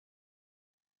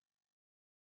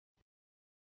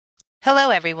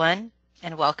Hello, everyone,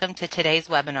 and welcome to today's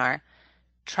webinar,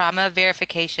 Trauma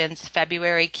Verification's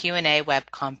February Q&A web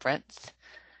conference.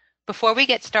 Before we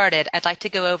get started, I'd like to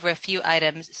go over a few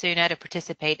items so you know how to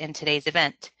participate in today's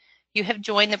event. You have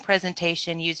joined the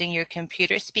presentation using your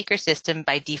computer speaker system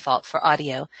by default for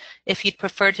audio. If you'd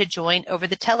prefer to join over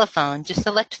the telephone, just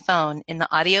select phone in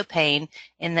the audio pane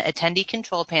in the attendee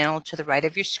control panel to the right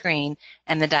of your screen,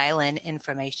 and the dial-in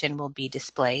information will be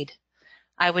displayed.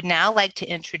 I would now like to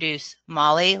introduce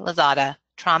Molly Lozada,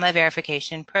 Trauma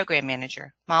Verification Program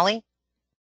Manager. Molly?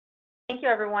 Thank you,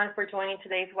 everyone, for joining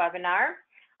today's webinar.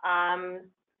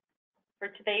 For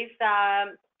today's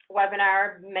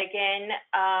webinar, Megan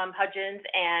Hudgens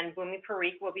and Bhumi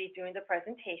Parikh will be doing the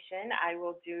presentation. I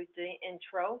will do the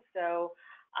intro, so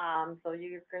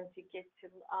you're going to get to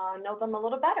know them a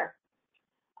little better.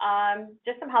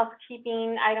 Just some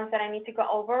housekeeping items that I need to go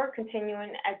over.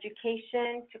 Continuing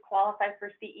education. To qualify for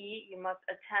CE, you must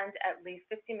attend at least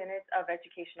 50 minutes of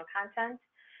educational content.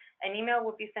 An email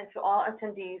will be sent to all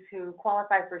attendees who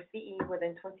qualify for CE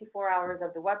within 24 hours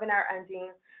of the webinar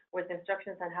ending with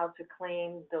instructions on how to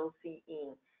claim those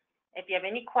CE. If you have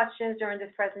any questions during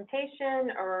this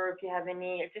presentation, or if you have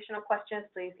any additional questions,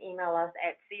 please email us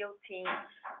at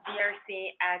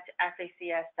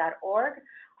cotvrc@facs.org.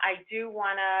 I do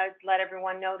want to let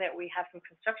everyone know that we have some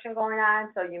construction going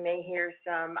on, so you may hear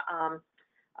some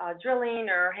drilling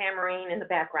or hammering in the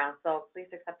background, so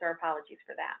please accept our apologies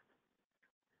for that.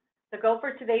 The goal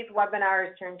for today's webinar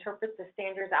is to interpret the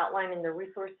standards outlined in the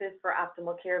resources for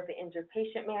optimal care of the injured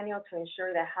patient manual to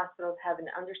ensure that hospitals have an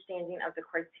understanding of the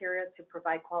criteria to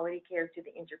provide quality care to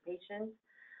the injured patients,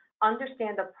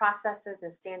 understand the processes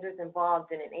and standards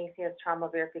involved in an ACS trauma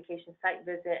verification site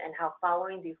visit, and how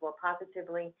following these will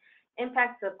positively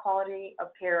impact the quality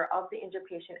of care of the injured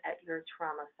patient at your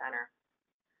trauma center.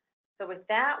 So with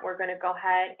that, we're going to go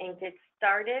ahead and get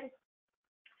started.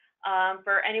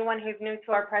 For anyone who's new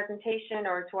to our presentation,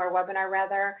 or to our webinar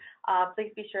rather,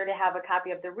 please be sure to have a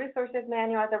copy of the resources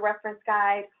manual as a reference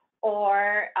guide,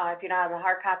 or if you don't have a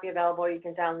hard copy available, you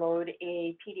can download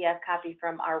a PDF copy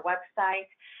from our website.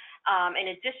 In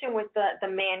addition, with the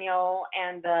manual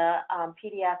and the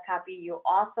PDF copy, you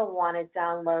also want to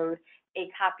download a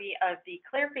copy of the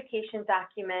clarification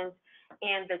document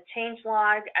and the change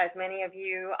log. As many of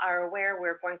you are aware,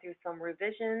 we're going through some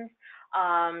revisions,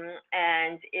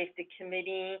 and if the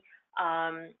committee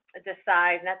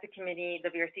decides, not the committee, the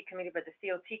VRC committee, but the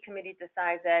COT committee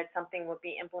decides that something will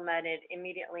be implemented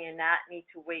immediately and not need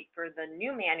to wait for the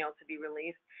new manual to be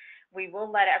released, we will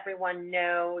let everyone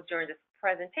know during this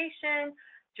presentation,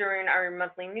 during our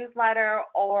monthly newsletter,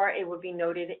 or it will be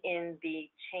noted in the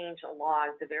change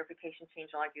log, the verification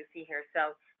change log you see here.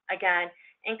 So again,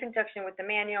 in conjunction with the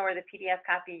manual or the PDF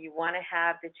copy, you want to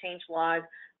have the change log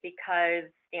because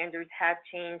standards have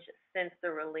changed since the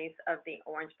release of the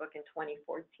Orange Book in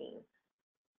 2014.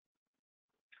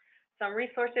 Some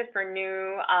resources for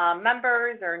new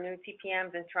members or new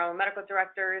TPMs and trauma medical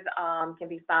directors can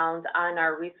be found on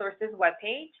our resources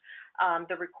webpage.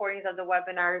 The recordings of the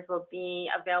webinars will be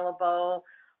available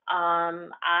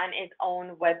on its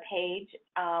own webpage.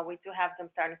 We do have them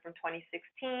starting from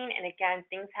 2016, and again,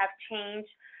 things have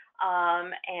changed,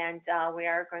 and we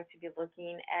are going to be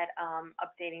looking at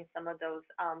updating some of those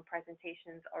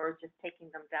presentations, or just taking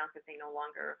them down because they no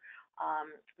longer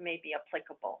may be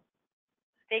applicable.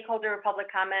 Stakeholder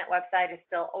public comment website is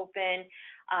still open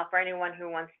for anyone who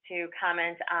wants to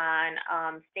comment on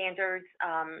standards.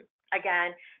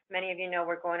 Again, many of you know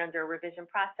we're going under a revision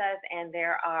process, and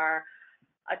there are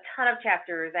a ton of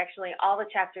chapters. Actually, all the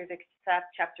chapters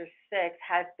except chapter 6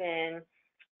 has been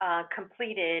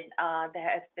completed, that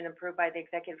has been approved by the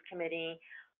executive committee.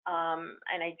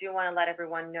 And I do want to let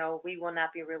everyone know we will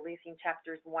not be releasing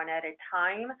chapters one at a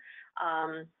time.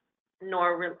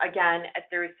 Again, if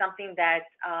there is something that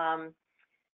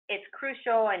it's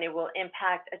crucial and it will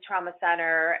impact a trauma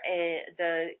center,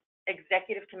 the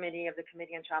executive committee of the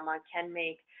Committee on Trauma can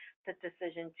make the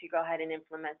decision to go ahead and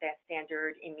implement that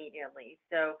standard immediately.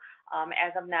 So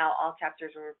as of now, all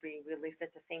chapters will be released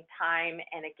at the same time,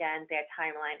 and again, that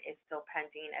timeline is still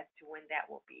pending as to when that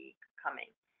will be coming.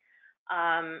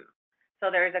 So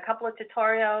there's a couple of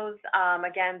tutorials.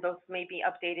 Again, those may be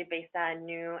updated based on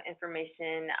new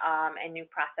information and new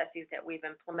processes that we've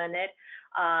implemented.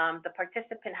 The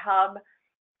participant hub,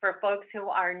 for folks who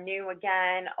are new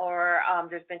again, or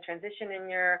there's been transition in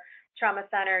your trauma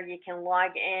center, you can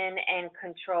log in and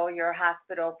control your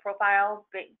hospital profile,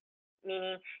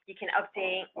 meaning you can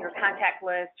update your contact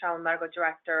list, trauma medical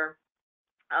director.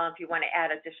 If you want to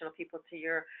add additional people to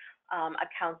your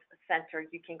account center,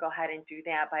 you can go ahead and do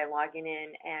that by logging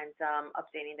in and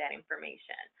updating that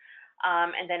information.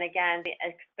 And then again, the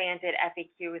expanded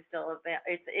FAQ is still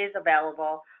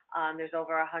available. There's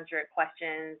over 100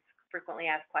 questions, frequently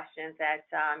asked questions that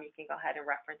you can go ahead and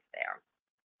reference there.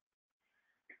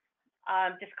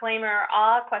 Disclaimer,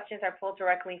 all questions are pulled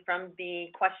directly from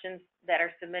the questions that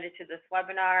are submitted to this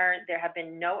webinar. There have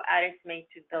been no edits made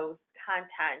to those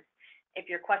contents. If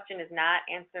your question is not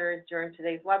answered during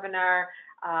today's webinar,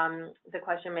 the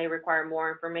question may require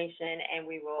more information and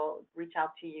we will reach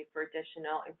out to you for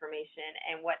additional information.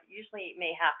 And what usually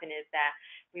may happen is that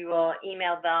we will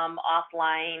email them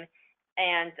offline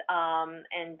and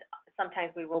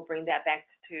sometimes we will bring that back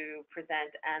to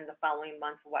present on the following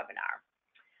month's webinar.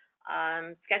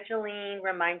 Scheduling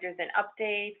reminders and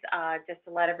updates, just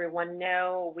to let everyone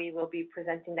know, we will be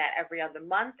presenting that every other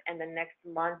month, and the next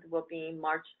month will be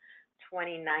March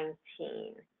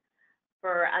 2019.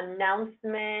 For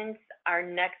announcements, our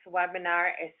next webinar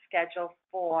is scheduled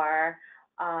for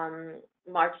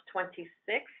March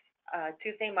 26th,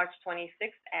 Tuesday, March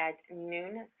 26th at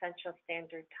noon Central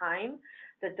Standard Time.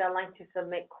 The deadline to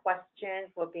submit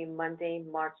questions will be Monday,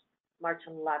 March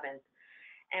 11th.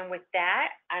 And with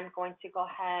that, I'm going to go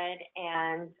ahead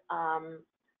and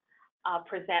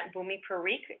present Bhumi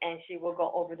Parikh, and she will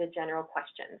go over the general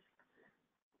questions.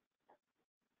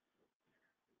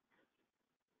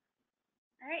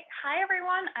 All right. Hi,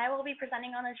 everyone. I will be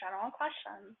presenting on the general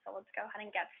questions, so let's go ahead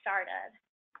and get started.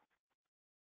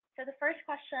 So the first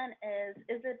question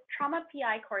is a trauma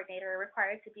PI coordinator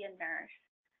required to be a nurse?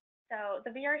 So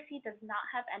the VRC does not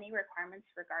have any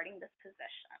requirements regarding this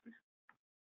position.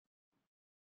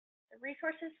 The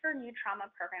resources for new trauma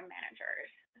program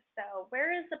managers. So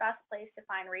where is the best place to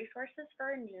find resources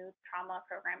for a new trauma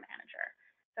program manager?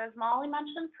 So as Molly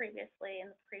mentioned previously in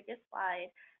the previous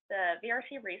slide, the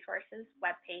VRC resources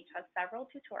webpage has several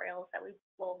tutorials that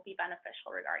will be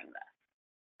beneficial regarding this.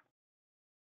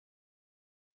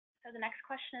 So the next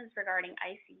question is regarding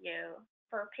ICU.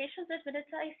 For patients admitted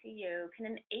to ICU, can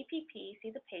an APP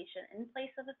see the patient in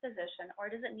place of a physician,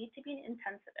 or does it need to be an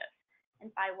intensivist?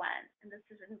 And by when? And this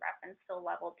is in reference to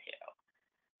level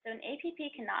 2. So an APP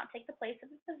cannot take the place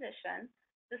of a physician.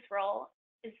 This role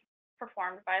is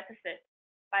performed by a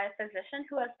physician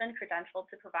who has been credentialed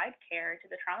to provide care to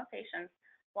the trauma patients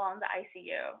while in the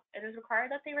ICU. It is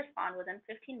required that they respond within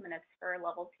 15 minutes for a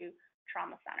level 2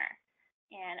 trauma center.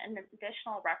 And an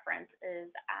additional reference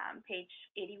is page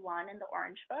 81 in the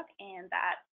Orange Book, and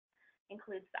that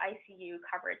includes the ICU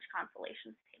coverage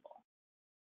consolations table.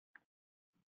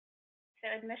 So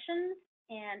admissions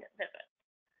and visits.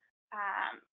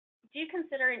 Do you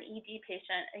consider an ED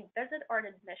patient a visit or an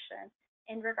admission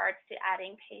in regards to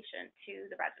adding patient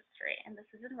to the registry? And this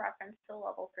is in reference to a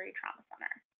level 3 trauma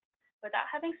center.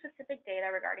 Without having specific data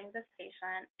regarding this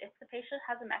patient, if the patient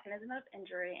has a mechanism of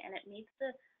injury and it meets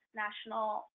the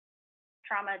National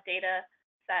Trauma Data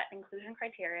Set inclusion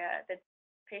criteria, the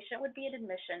patient would be an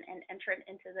admission and entered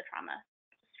into the trauma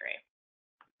registry.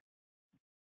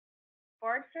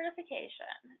 Board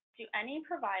certification. Do any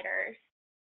providers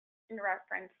in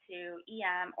reference to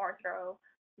EM, ortho,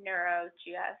 neuro,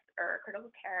 GS, or critical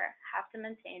care have to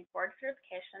maintain board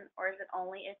certification, or is it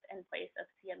only if in place of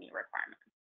CME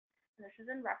requirements? And this is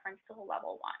in reference to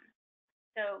level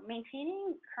 1. So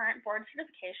maintaining current board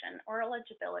certification or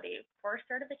eligibility for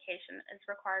certification is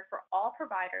required for all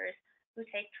providers who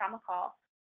take trauma call,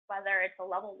 whether it's a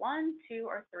level 1, 2,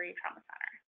 or 3 trauma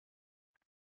center.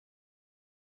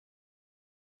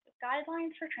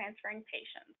 Guidelines for transferring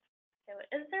patients. So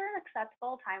is there an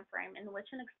acceptable time frame in which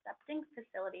an accepting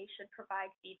facility should provide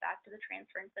feedback to the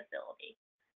transferring facility?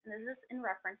 And this is in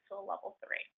reference to a level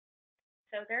 3.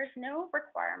 So there's no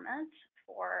requirement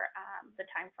for the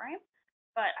time frame,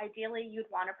 but ideally you'd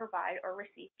want to provide or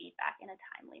receive feedback in a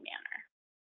timely manner.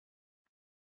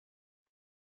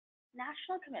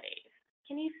 National committees.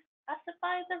 Can you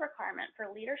specify the requirement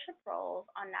for leadership roles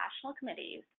on national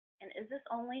committees? And is this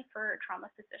only for trauma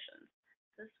physicians?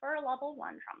 This is for a level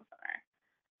 1 trauma center.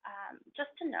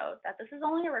 Just to note that this is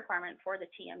only a requirement for the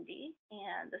TMD,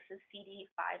 and this is CD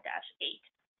 5-8.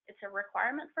 It's a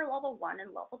requirement for level 1 and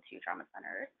level 2 trauma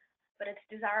centers, but it's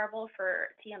desirable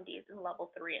for TMDs in level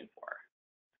 3 and 4.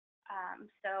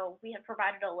 So we have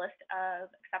provided a list of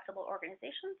acceptable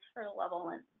organizations for the level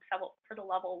 1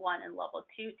 and level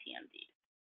 2 TMDs.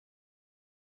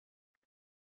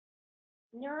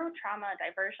 Neurotrauma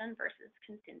diversion versus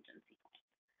contingency plan.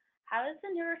 How is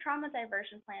the neurotrauma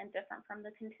diversion plan different from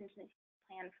the contingency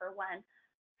plan for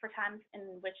times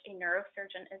in which a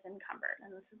neurosurgeon is encumbered?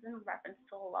 And this is in reference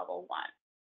to level 1.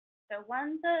 So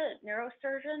when the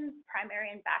neurosurgeon,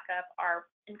 primary, and backup are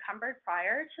encumbered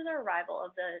prior to the arrival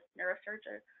of the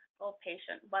neurosurgical neurosurgical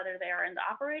patient, whether they are in the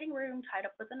operating room tied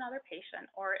up with another patient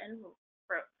or en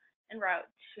route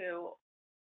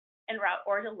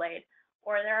or delayed,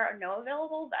 or there are no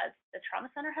available beds, the trauma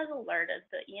center has alerted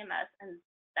the EMS and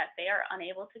that they are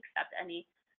unable to accept any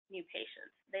new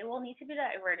patients. They will need to be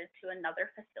diverted to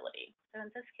another facility. So in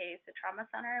this case, the trauma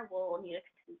center will need a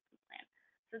contingency plan.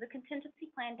 So the contingency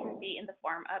plan can be in the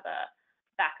form of a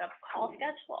backup call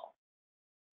schedule.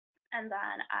 And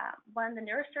then when the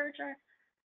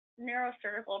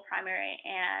neurosurgical primary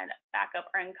and backup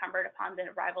are encumbered upon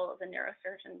the arrival of the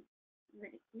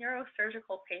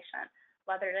neurosurgical patient,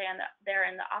 whether they're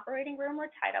in the operating room or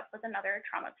tied up with another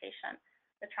trauma patient,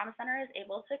 the trauma center is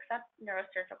able to accept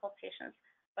neurosurgical patients,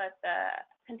 but the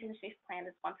contingency plan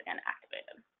is once again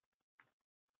activated.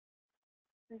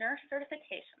 Nurse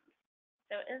certifications.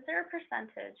 So is there a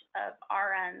percentage of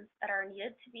RNs that are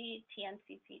needed to be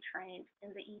TNCC trained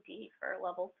in the ED for a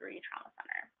level 3 trauma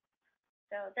center?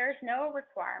 So there's no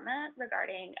requirement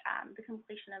regarding the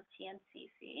completion of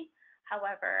TNCC.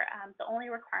 However, the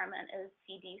only requirement is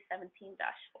CD 17-4,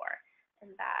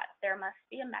 in that there must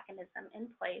be a mechanism in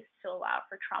place to allow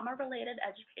for trauma-related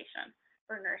education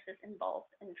for nurses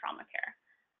involved in trauma care.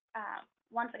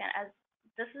 Once again, as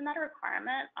this is not a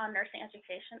requirement on nursing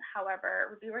education,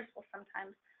 however, reviewers will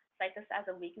sometimes cite this as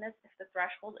a weakness if the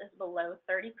threshold is below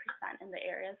 30% in the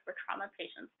areas where trauma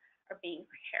patients are being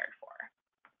prepared for.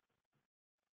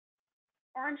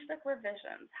 Orange Book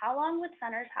revisions. How long would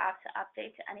centers have to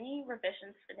update to any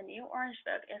revisions for the new Orange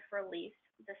Book if released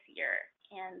this year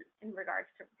and in regards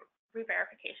to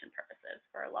re-verification purposes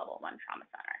for a level 1 trauma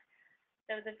center?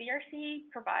 So the VRC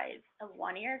provides a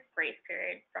 1-year grace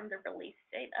period from the release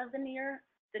date of the new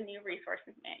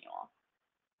resources manual.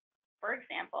 For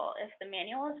example, if the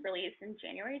manual is released in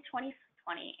January 2020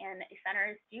 and a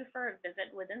center is due for a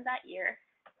visit within that year,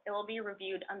 it will be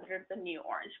reviewed under the new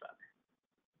Orange Book.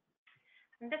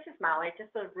 And this is Molly.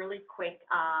 Just a really quick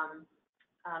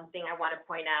thing I want to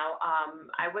point out.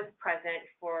 I was present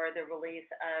for the release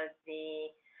of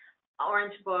the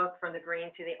Orange Book, from the green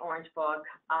to the Orange Book.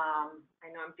 I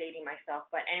know I'm dating myself,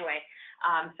 but anyway,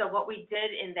 so what we did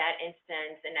in that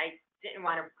instance, and I didn't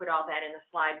want to put all that in the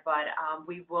slide, but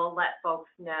we will let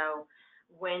folks know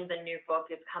when the new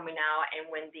book is coming out and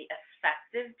when the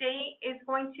effective date is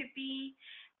going to be.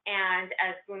 And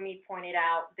as Bumi pointed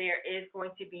out, there is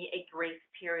going to be a grace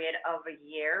period of a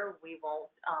year. We won't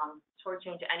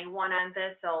shortchange anyone on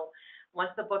this. So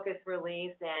once the book is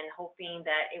released, and hoping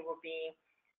that it will be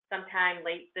sometime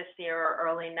late this year or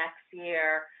early next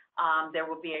year, there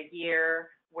will be a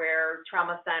year where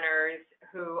trauma centers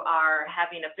who are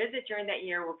having a visit during that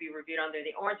year will be reviewed under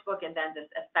the Orange Book, and then this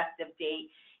effective date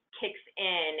kicks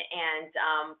in. And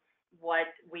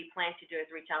what we plan to do is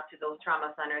reach out to those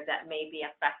trauma centers that may be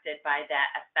affected by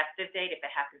that effective date, if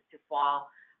it happens to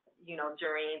fall,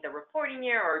 during the reporting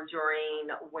year or during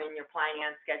when you're planning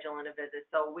on scheduling a visit.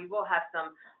 So we will have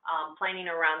some planning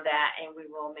around that, and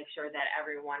we will make sure that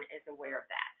everyone is aware of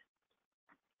that.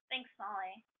 Thanks,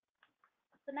 Molly.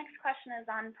 The next question is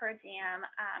on per diem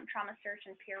trauma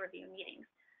surgeon peer review meetings.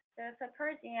 So if a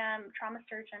per diem trauma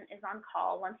surgeon is on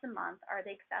call once a month, are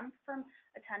they exempt from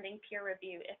attending peer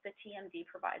review if the TMD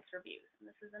provides reviews? And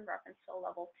this is in reference to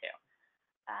level 2.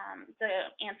 The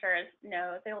answer is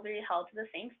no, they will be held to the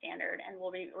same standard and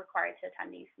will be required to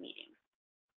attend these meetings.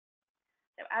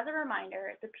 So as a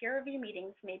reminder, the peer review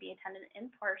meetings may be attended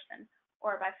in person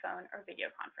or by phone or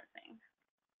video conferencing.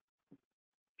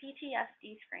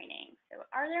 PTSD screening. So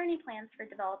are there any plans for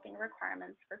developing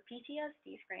requirements for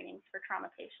PTSD screenings for trauma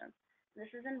patients?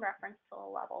 This is in reference to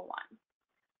level 1.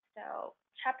 So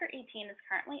Chapter 18 is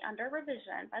currently under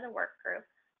revision by the work group.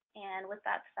 And with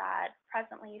that said,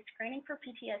 presently, screening for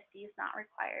PTSD is not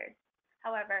required.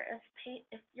 However, if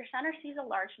your center sees a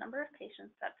large number of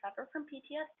patients that suffer from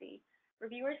PTSD,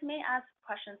 reviewers may ask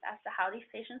questions as to how these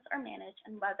patients are managed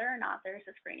and whether or not there is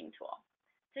a screening tool.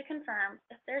 To confirm,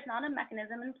 if there's not a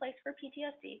mechanism in place for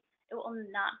PTSD, it will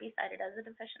not be cited as a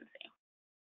deficiency.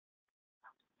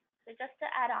 So just to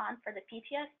add on for the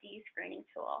PTSD screening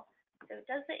tool, so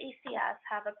does the ACS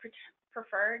have a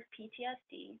preferred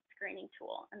PTSD screening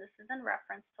tool? And this is in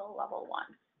reference to level 1.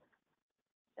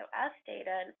 So as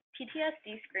stated,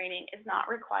 PTSD screening is not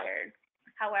required.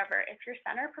 However, if your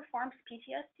center performs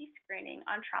PTSD screening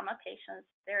on trauma patients,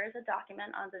 there is a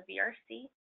document on the VRC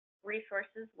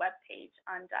resources webpage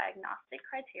on diagnostic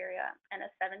criteria and a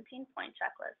 17-point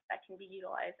checklist that can be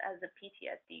utilized as a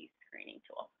PTSD screening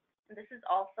tool. And this is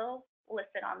also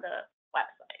listed on the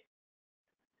website.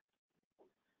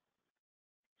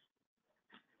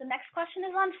 The next question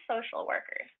is on social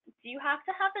workers. Do you have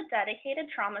to have a dedicated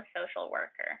trauma social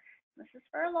worker? This is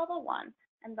for a level 1.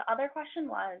 And the other question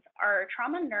was, our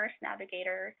trauma nurse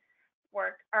navigator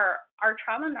works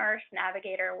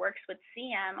with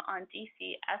CM on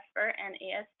DC, SFIR, and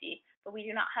ASD, but we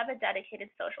do not have a dedicated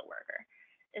social worker.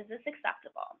 Is this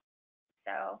acceptable?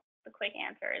 So the quick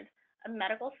answer is a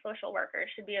medical social worker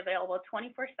should be available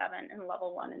 24/7 in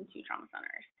level 1 and 2 trauma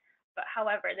centers. But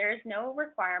however, there is no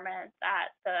requirement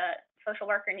that the social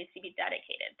worker needs to be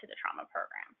dedicated to the trauma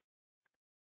program.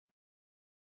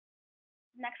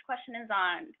 Next question is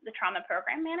on the trauma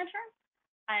program manager.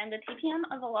 I am the TPM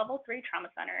of a level 3 trauma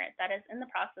center that is in the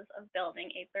process of building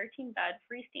a 13-bed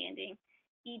freestanding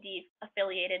ED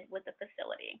affiliated with the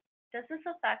facility. Does this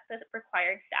affect the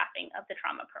required staffing of the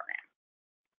trauma program?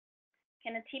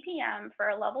 Can a TPM for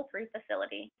a level 3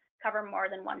 facility cover more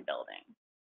than one building?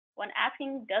 When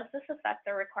asking, does this affect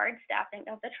the required staffing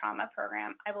of the trauma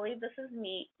program, I believe this to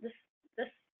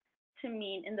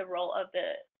mean in the role of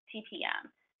the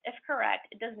TPM. If correct,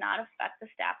 it does not affect the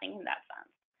staffing in that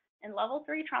sense. In level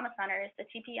 3 trauma centers, the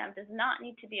TPM does not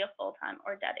need to be a full-time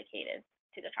or dedicated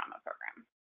to the trauma program.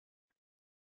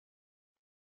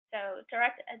 So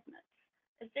direct admits.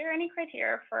 Is there any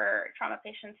criteria for trauma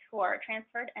patients who are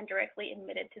transferred and directly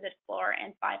admitted to the floor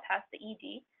and bypass the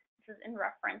ED? This is in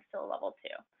reference to level 2.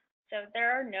 So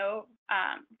there are no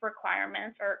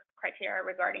requirements or criteria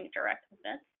regarding direct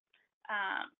admits.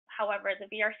 However, the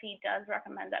VRC does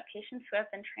recommend that patients who have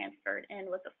been transferred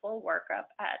in with a full workup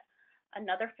at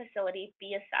another facility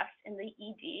be assessed in the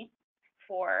ED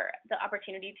for the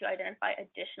opportunity to identify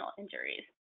additional injuries.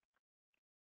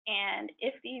 And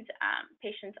if these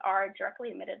patients are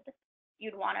directly admitted,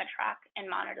 you'd want to track and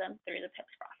monitor them through the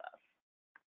PIPS process.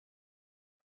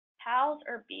 PALS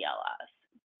or BLS?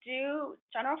 Do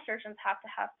general surgeons have to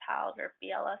have PALS or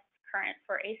BLS current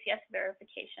for ACS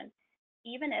verification,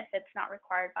 even if it's not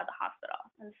required by the hospital?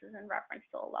 And this is in reference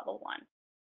to a level 1.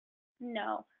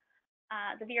 No,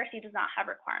 the VRC does not have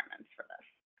requirements for this.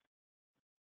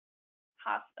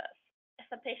 Hospice. If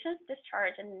a patient is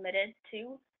discharged and admitted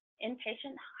to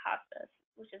inpatient hospice,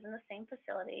 which is in the same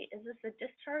facility, is this a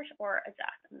discharge or a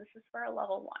death? And this is for a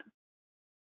level 1.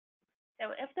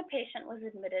 So if the patient was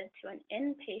admitted to an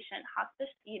inpatient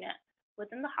hospice unit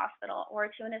within the hospital or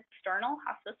to an external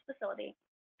hospice facility,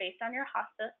 based on your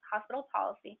hospital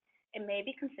policy, it may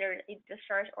be considered a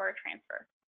discharge or a transfer.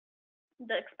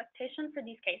 The expectation for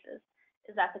these cases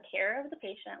is that the care of the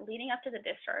patient leading up to the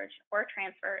discharge or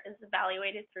transfer is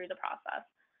evaluated through the process,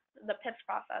 the PIPS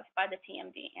process by the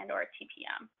TMD and or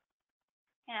TPM.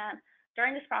 And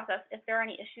during this process, if there are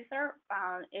any issues that are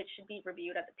found, it should be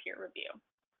reviewed at the peer review.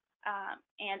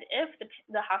 And if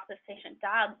the hospice patient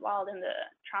died while in the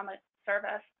trauma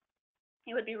service,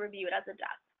 it would be reviewed as a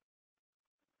death.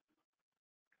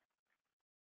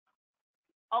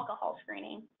 Alcohol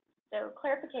screening. So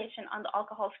clarification on the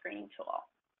alcohol screening tool.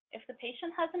 If the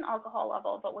patient has an alcohol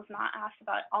level but was not asked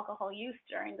about alcohol use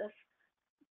during this,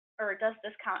 or does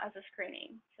this count as a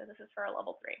screening? So this is for a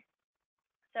level 3.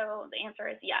 So the answer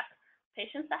is yes.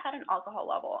 Patients that had an alcohol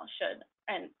level should,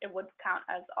 and it would count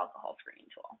as alcohol screening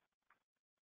tool.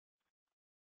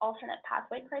 Alternate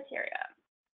pathway criteria.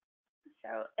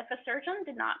 So if a surgeon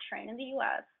did not train in the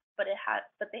U.S., but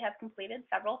they have completed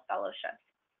several fellowships,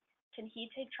 can he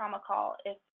take trauma call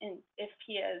if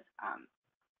he is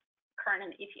current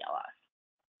in ATLS?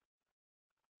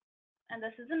 And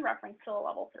this is in reference to a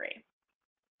level 3.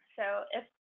 So if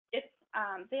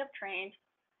they have trained,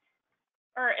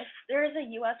 or if there is a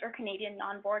U.S. or Canadian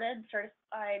non-boarded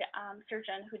certified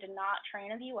surgeon who did not train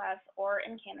in the U.S. or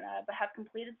in Canada but have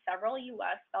completed several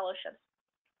U.S. fellowships,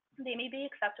 they may be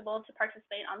acceptable to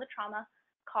participate on the trauma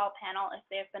call panel if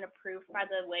they have been approved by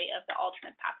the way of the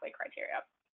alternate pathway criteria.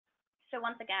 So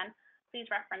once again,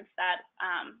 please reference that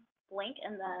link,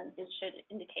 and then it should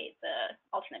indicate the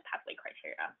alternate pathway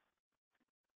criteria.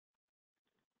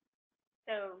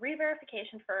 So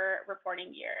re-verification for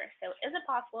reporting year. So is it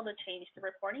possible to change the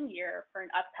reporting year for an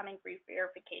upcoming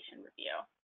re-verification review?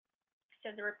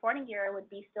 So the reporting year would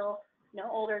be still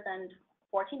no older than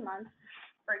 14 months.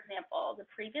 For example, the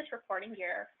previous reporting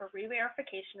year for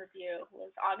re-verification review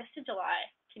was August to July.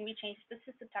 Can we change this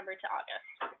to September to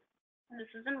August? And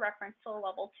this is in reference to a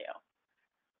level 2.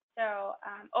 So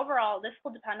overall, this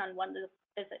will depend on when the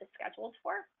visit is scheduled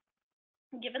for.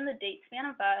 Given the date span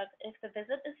above, if the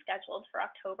visit is scheduled for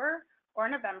October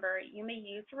or November, you may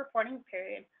use the reporting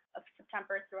period of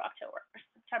September through October, or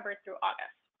September through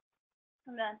August.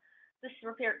 And then this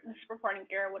reporting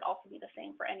year would also be the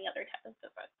same for any other type of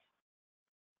visit.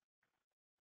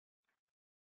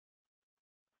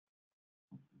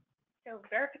 So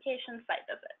verification site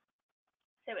visit.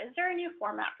 So is there a new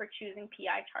format for choosing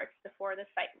PI charts before the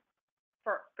site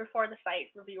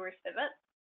reviewers visit?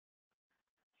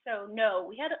 So no,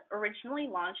 we had originally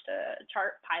launched a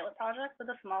chart pilot project with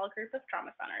a small group of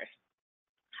trauma centers.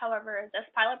 However, this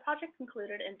pilot project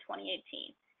concluded in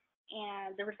 2018,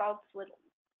 and the results would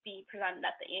be presented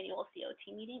at the annual COT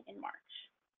meeting in March.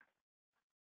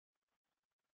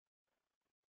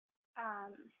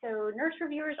 So nurse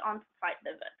reviewers on site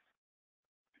visits.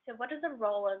 So what is the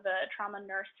role of the trauma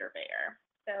nurse surveyor?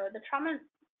 So the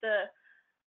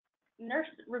nurse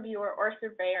reviewer or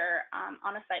surveyor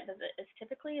on a site visit is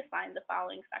typically assigned the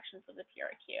following sections of the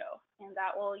PRQ, and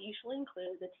that will usually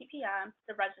include the TPM,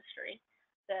 the registry,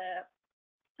 the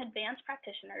advanced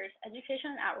practitioners,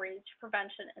 education and outreach,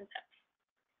 prevention, and tips.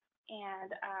 And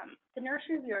the nurse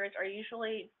reviewers are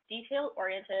usually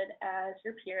detail-oriented as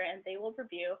your peer, and they will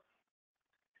review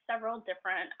several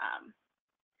different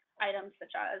items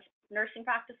such as nursing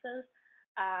practices,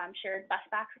 shared best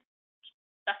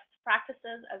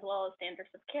practices, as well as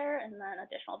standards of care, and then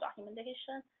additional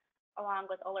documentation,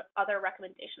 along with other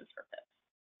recommendations for tips.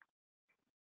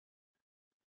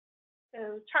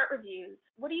 So chart reviews.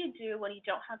 What do you do when you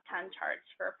don't have 10 charts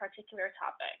for a particular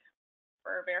topic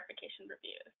for verification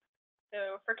reviews?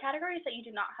 So for categories that you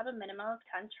do not have a minimum of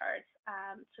 10 charts,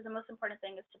 so the most important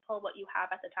thing is to pull what you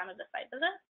have at the time of the site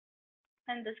visit.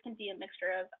 And this can be a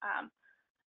mixture of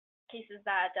cases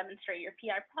that demonstrate your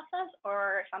PI process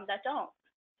or some that don't.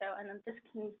 So, and then this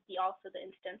can be also the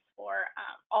instance for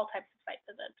all types of site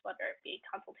visits, whether it be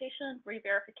consultation,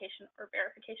 re-verification, or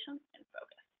verification and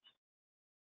focus.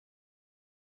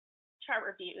 Chart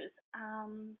reviews.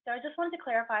 So I just wanted to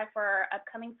clarify for our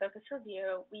upcoming focus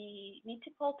review, we need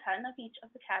to pull 10 of each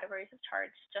of the categories of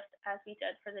charts, just as we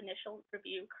did for the initial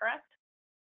review, correct?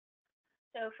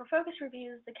 So for focus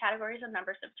reviews, the categories and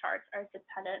numbers of charts are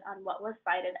dependent on what was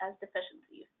cited as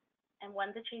deficiencies and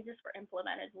when the changes were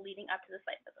implemented leading up to the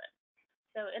site visit.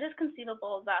 So it is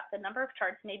conceivable that the number of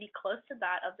charts may be close to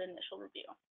that of the initial review.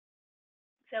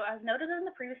 So as noted in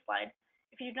the previous slide,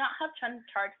 if you do not have 10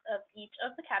 charts of each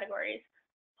of the categories,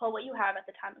 pull what you have at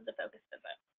the time of the focus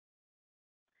visit.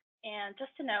 And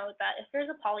just to note that if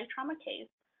there's a polytrauma case,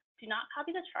 do not copy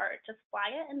the chart, just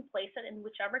flag it and place it in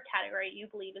whichever category you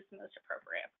believe is most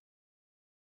appropriate.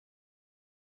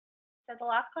 So the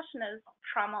last question is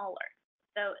trauma alerts.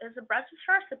 So is the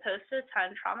registrar supposed to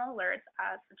attend trauma alerts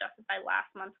as suggested by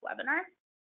last month's webinar?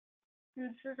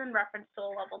 And this is in reference to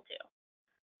a level 2.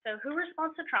 So who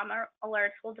responds to trauma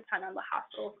alerts will depend on the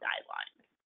hospital's guidelines.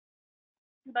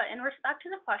 But in respect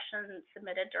to the question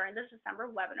submitted during the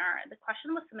December webinar, the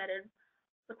question submitted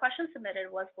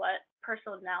was what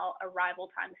personnel arrival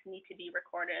times need to be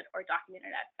recorded or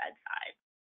documented at bedside.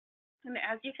 And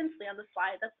as you can see on the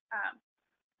slide that's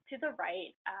to the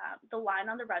right, the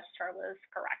line on the registrar was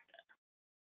corrected.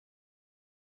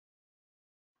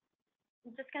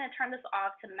 I'm just going to turn this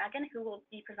off to Megan, who will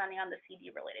be presenting on the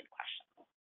CD-related questions.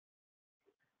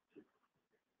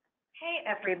 Hey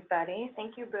everybody,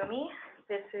 thank you Boomy.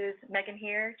 This is Megan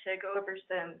here to go over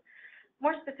some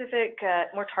more specific,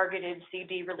 more targeted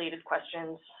CD related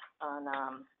questions on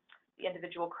the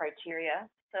individual criteria.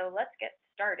 So let's get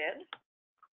started.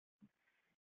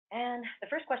 And the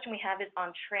first question we have is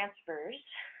on transfers.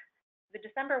 The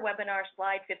December webinar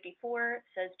slide 54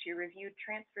 says to review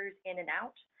transfers in and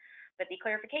out, but the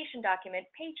clarification document,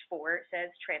 page 4, says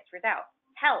transfers out.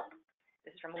 Help!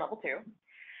 This is from level 2.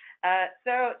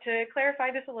 So to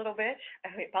clarify this a little bit,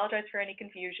 I apologize for any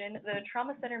confusion. The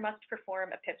Trauma Center must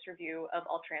perform a PIPS review of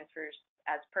all transfers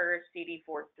as per CD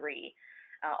 4.3.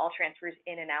 All transfers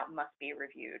in and out must be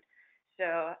reviewed.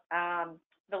 So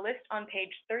the list on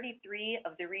page 33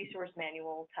 of the resource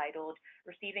manual titled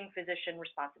Receiving Physician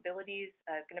Responsibilities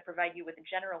is going to provide you with a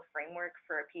general framework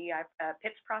for a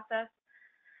PIPS process,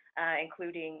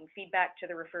 including feedback to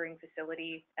the referring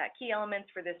facility. Key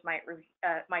elements for this might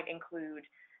include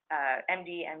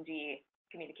MD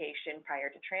communication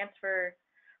prior to transfer,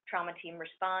 trauma team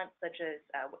response, such as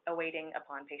awaiting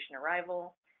upon patient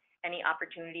arrival, any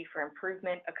opportunity for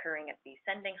improvement occurring at the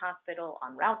sending hospital,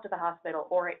 en route to the hospital,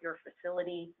 or at your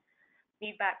facility,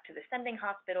 feedback to the sending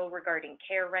hospital regarding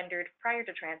care rendered prior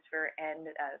to transfer, and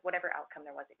whatever outcome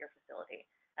there was at your facility.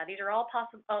 These are all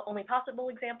only possible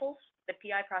examples. The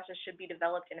PI process should be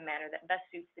developed in a manner that best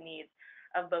suits the needs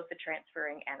of both the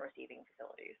transferring and receiving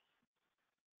facilities.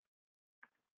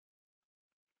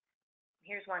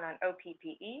 Here's one on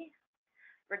OPPE.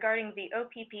 Regarding the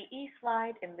OPPE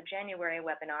slide in the January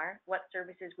webinar, what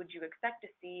services would you expect to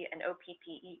see an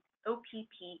OPPE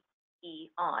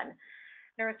on?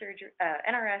 Neurosurgery,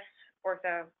 NRS,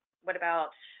 ortho, what about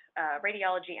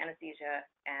radiology, anesthesia,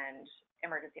 and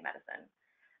emergency medicine?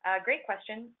 Great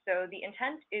question. So the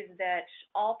intent is that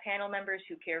all panel members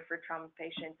who care for trauma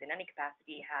patients in any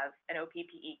capacity have an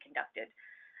OPPE conducted.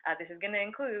 This is going to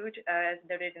include, as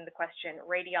noted in the question,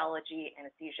 radiology,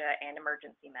 anesthesia, and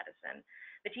emergency medicine.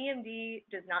 The TMD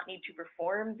does not need to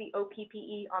perform the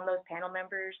OPPE on those panel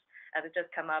members. This does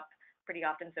come up pretty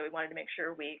often, so we wanted to make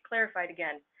sure we clarified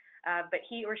again. But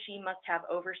he or she must have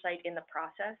oversight in the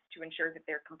process to ensure that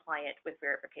they're compliant with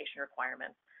verification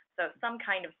requirements. So some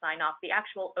kind of sign-off. The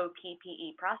actual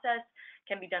OPPE process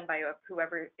can be done by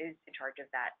whoever is in charge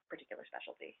of that particular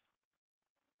specialty.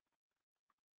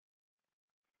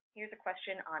 Here's a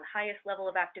question on highest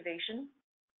level of activation.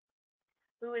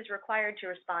 Who is required to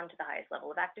respond to the highest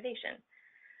level of activation?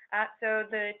 So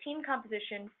the team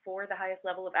composition for the highest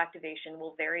level of activation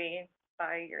will vary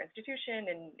by your institution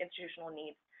and institutional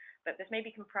needs, but this may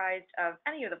be comprised of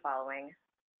any of the following,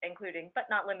 including,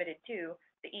 but not limited to,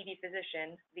 the ED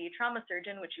physician, the trauma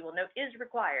surgeon, which you will note is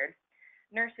required,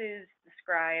 nurses, the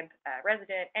scribe,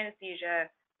 resident, anesthesia,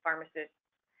 pharmacists,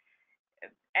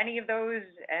 any of those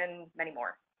and many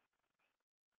more.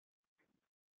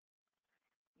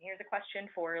 Here's a question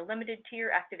for limited tier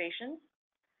activations.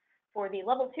 For the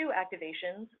level 2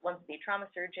 activations, once the trauma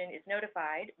surgeon is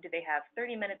notified, do they have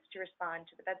 30 minutes to respond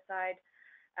to the bedside?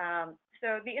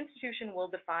 So the institution will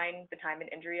define the time and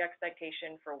injury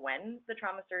expectation for when the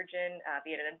trauma surgeon,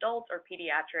 be it an adult or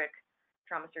pediatric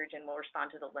trauma surgeon, will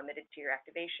respond to the limited tier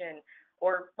activation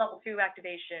or level 2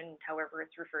 activation, however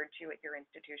it's referred to at your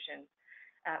institution.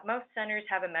 Most centers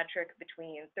have a metric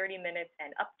between 30 minutes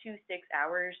and up to 6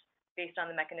 hours based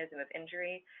on the mechanism of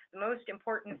injury. The most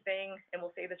important thing, and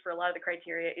we'll say this for a lot of the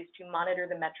criteria, is to monitor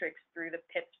the metrics through the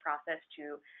PIPS process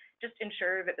to just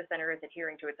ensure that the center is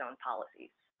adhering to its own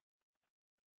policies.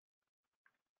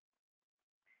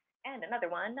 And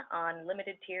another one on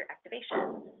limited tier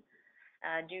activations.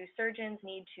 Do surgeons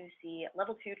need to see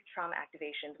level 2 trauma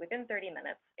activations within 30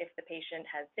 minutes if the patient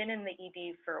has been in the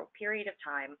ED for a period of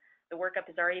time, the workup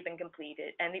has already been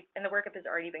completed, and the workup has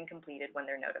already been completed when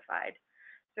they're notified?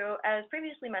 So as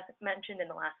previously mentioned in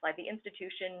the last slide, the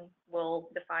institution will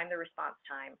define the response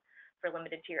time for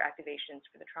limited tier activations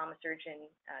for the trauma surgeon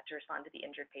to respond to the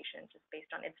injured patient, just based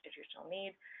on institutional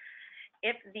need.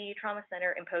 If the trauma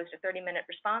center imposed a 30-minute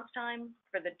response time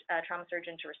for the trauma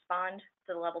surgeon to respond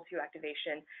to the level 2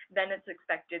 activation, then it's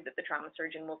expected that the trauma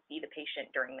surgeon will see the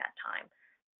patient during that time.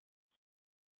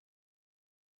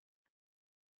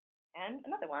 And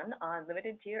another one on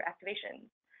limited tier activations.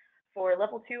 For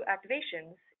level 2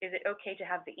 activations, is it okay to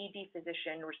have the ED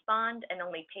physician respond and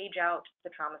only page out the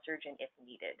trauma surgeon if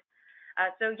needed?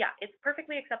 So yeah, it's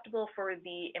perfectly acceptable for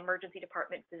the emergency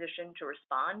department physician to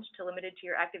respond to limited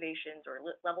tier activations or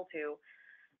level 2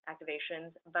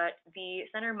 activations, but the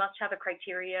center must have a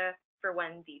criteria for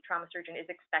when the trauma surgeon is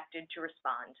expected to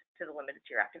respond to the limited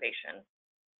tier activation.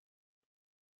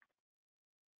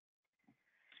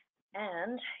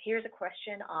 And here's a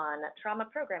question on trauma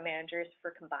program managers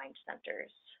for combined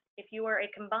centers. If you are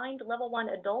a combined level 1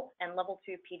 adult and level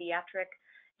 2 pediatric,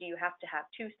 do you have to have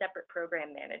 2 separate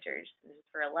program managers? This is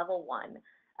for a level 1.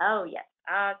 Oh, yes.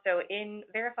 So in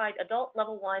verified adult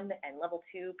level 1 and level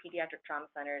 2 pediatric trauma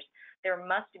centers, there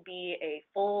must be a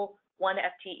full 1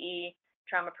 FTE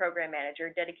trauma program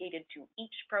manager dedicated to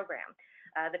each program.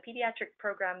 The pediatric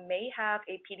program may have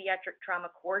a pediatric trauma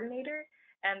coordinator,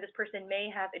 and this person may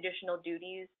have additional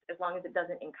duties as long as it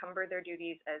doesn't encumber their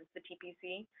duties as the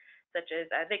TPC, such as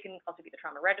they can also be the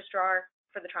trauma registrar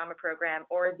for the trauma program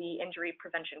or the injury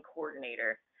prevention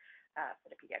coordinator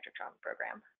for the pediatric trauma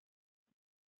program.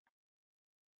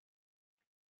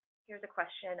 Here's a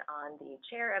question on the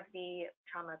chair of the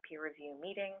trauma peer review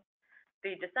meeting.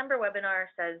 The December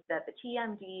webinar says that the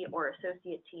TMD or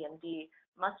associate TMD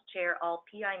must chair all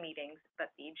PI meetings, but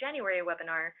the January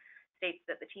webinar states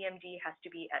that the TMD has to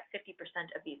be at 50%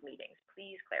 of these meetings.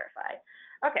 Please clarify.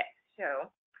 Okay, so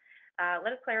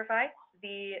let us clarify.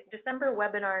 The December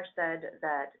webinar said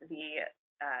that the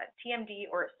TMD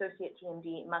or associate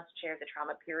TMD must chair the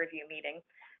trauma peer review meeting.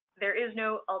 There is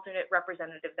no alternate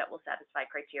representative that will satisfy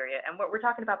criteria. And what we're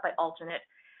talking about by alternate,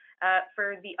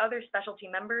 for the other specialty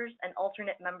members, an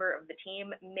alternate member of the team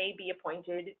may be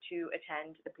appointed to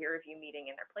attend the peer review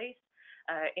meeting in their place,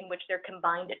 in which their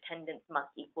combined attendance must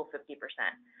equal 50%.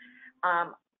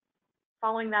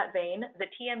 Following that vein, the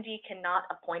TMD cannot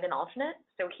appoint an alternate,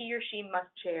 so he or she must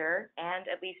chair and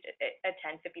at least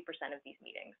attend 50% of these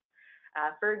meetings.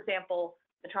 For example,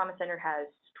 the trauma center has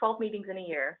 12 meetings in a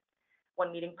year, 1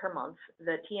 meeting per month.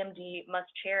 The TMD must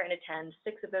chair and attend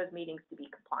 6 of those meetings to be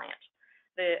compliant.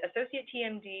 The associate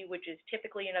TMD, which is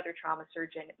typically another trauma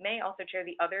surgeon, may also chair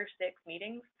the other 6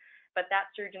 meetings, but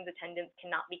that surgeon's attendance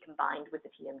cannot be combined with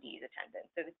the TMD's attendance.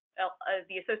 So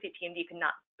the associate TMD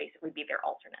cannot basically be their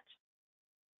alternate.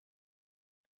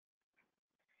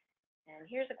 And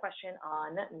here's a question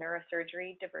on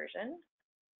neurosurgery diversion.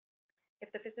 If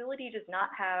the facility does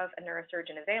not have a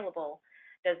neurosurgeon available,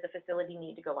 does the facility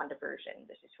need to go on diversion?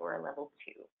 This is for a level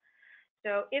 2.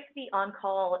 So if the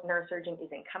on-call neurosurgeon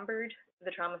is encumbered,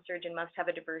 the trauma surgeon must have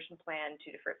a diversion plan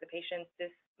to divert the patient.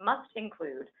 This must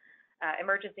include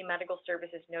emergency medical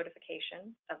services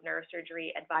notification of neurosurgery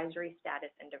advisory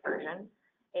status and diversion,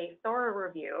 a thorough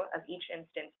review of each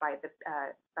instance by the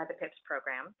PIPS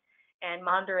program, and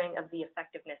monitoring of the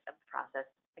effectiveness of the process,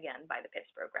 again, by the PIPS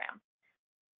program.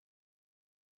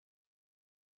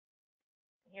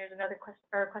 Here's another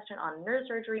question on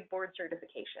neurosurgery board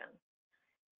certification.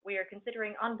 We are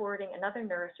considering onboarding another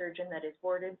neurosurgeon that is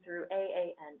boarded through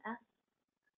AANS,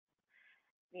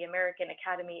 the American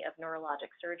Academy of Neurologic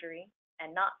Surgery,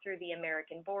 and not through the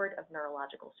American Board of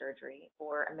Neurological Surgery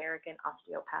or American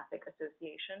Osteopathic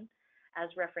Association,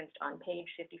 as referenced on page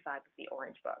 55 of the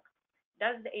Orange Book.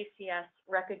 Does the ACS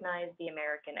recognize the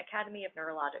American Academy of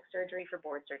Neurologic Surgery for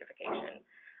board certification?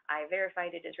 I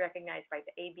verified it is recognized by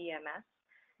the ABMS,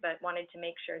 but wanted to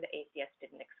make sure the ACS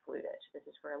didn't exclude it. This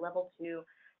is for a level 2.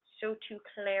 So to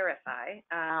clarify,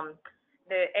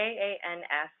 the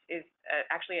AANS is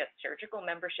actually a surgical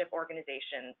membership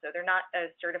organization, so they're not a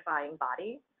certifying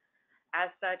body. As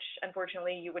such,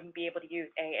 unfortunately, you wouldn't be able to use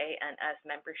AANS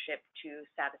membership to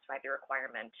satisfy the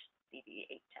requirement CD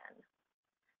 810.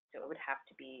 So it would have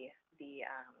to be the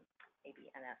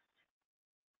ABNS.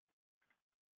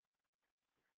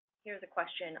 Here's a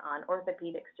question on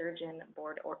orthopedic surgeon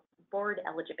board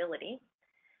eligibility.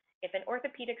 If an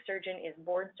orthopedic surgeon is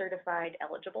board certified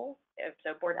eligible,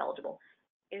 so board eligible,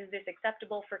 is this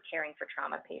acceptable for caring for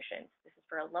trauma patients? This is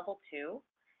for a level 2,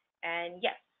 and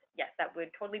yes, that would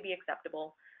totally be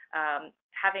acceptable.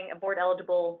 Having a board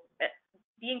eligible,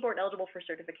 being board eligible for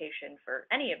certification for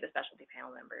any of the specialty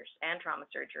panel members and trauma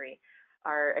surgery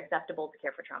are acceptable to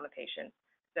care for trauma patients.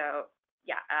 So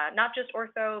yeah, not just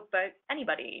ortho, but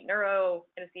anybody, neuro,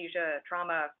 anesthesia,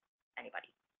 trauma,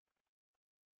 anybody.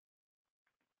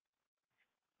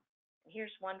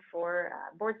 Here's one for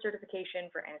board certification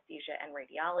for anesthesia and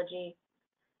radiology.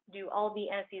 Do all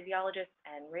the anesthesiologists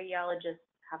and radiologists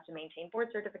have to maintain board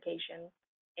certification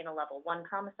in a level 1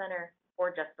 trauma center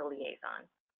or just the liaison?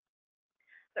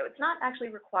 So it's not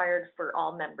actually required for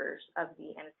all members of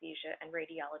the anesthesia and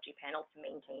radiology panel to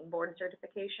maintain board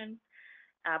certification.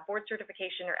 Board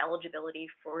certification or eligibility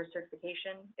for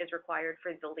certification is required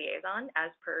for the liaison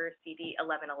as per CD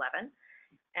 1111,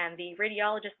 and the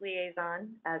radiologist liaison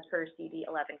as per CD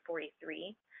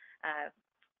 1143,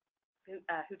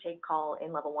 who take call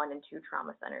in level 1 and 2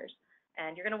 trauma centers.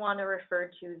 And you're going to want to refer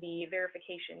to the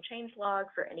verification change log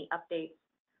for any updates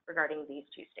regarding these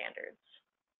 2 standards.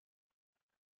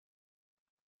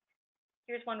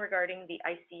 Here's one regarding the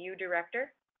ICU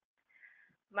director.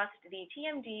 Must the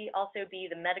TMD also be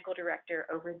the medical director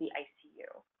over the ICU?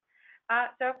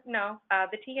 So no,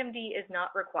 the TMD is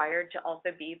not required to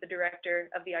also be the director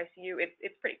of the ICU.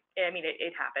 It's pretty, I mean,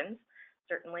 it happens,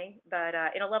 certainly, but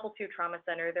in a level 2 trauma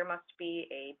center, there must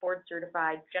be a board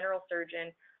certified general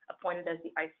surgeon appointed as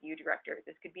the ICU director.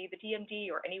 This could be the TMD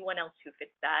or anyone else who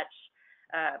fits that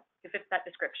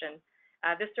description.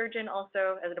 This surgeon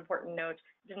also, as an important note,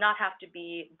 does not have to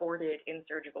be boarded in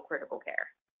surgical critical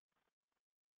care.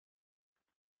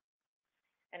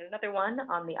 And another one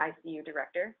on the ICU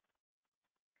director.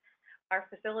 Our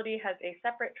facility has a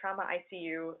separate trauma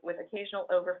ICU with occasional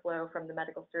overflow from the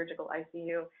medical surgical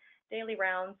ICU. Daily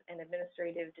rounds and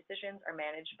administrative decisions are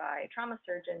managed by trauma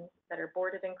surgeons that are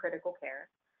boarded in critical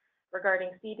care.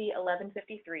 Regarding CD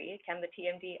 1153, can the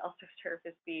TMD also serve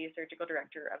as the surgical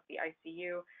director of the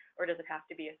ICU, or does it have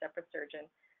to be a separate surgeon?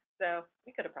 So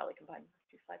we could have probably combined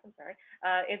 2 slides, I'm sorry.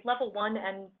 It's level 2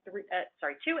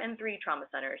 and 3 trauma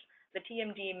centers. The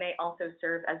TMD may also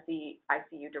serve as the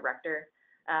ICU director.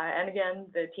 And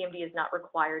again, the TMD is not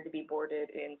required to be boarded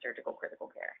in surgical critical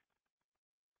care.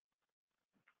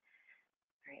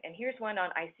 All right, and here's one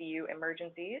on ICU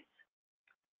emergencies.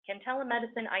 Can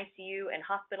telemedicine ICU and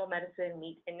hospital medicine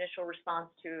meet initial response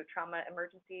to trauma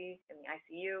emergency in the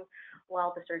ICU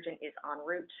while the surgeon is en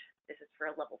route? This is for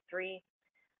a level 3.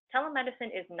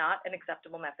 Telemedicine is not an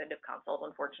acceptable method of consult,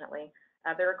 unfortunately.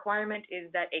 The requirement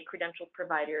is that a credentialed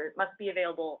provider must be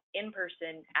available in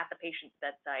person at the patient's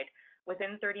bedside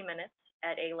within 30 minutes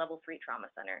at a level 3 trauma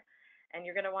center. And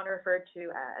you're going to want to refer to,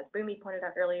 as Boomy pointed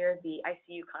out earlier, the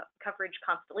ICU coverage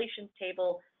constellations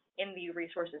table in the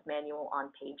resources manual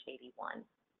on page 81.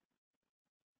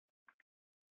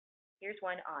 Here's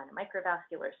one on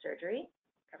microvascular surgery,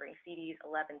 covering CDs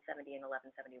 1170 and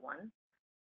 1171.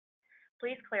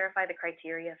 Please clarify the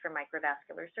criteria for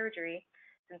microvascular surgery,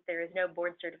 since there is no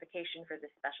board certification for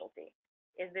this specialty.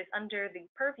 Is this under the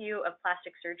purview of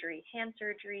plastic surgery, hand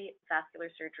surgery,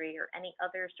 vascular surgery, or any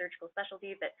other surgical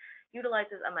specialty that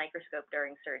utilizes a microscope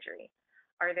during surgery?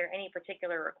 Are there any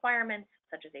particular requirements,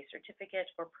 such as a certificate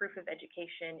or proof of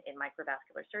education in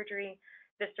microvascular surgery?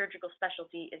 This surgical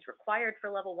specialty is required for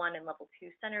level 1 and level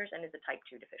 2 centers and is a type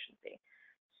 2 deficiency.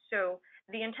 So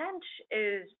the intent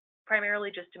is primarily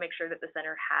just to make sure that the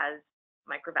center has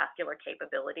microvascular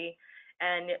capability.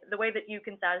 And the way that you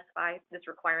can satisfy this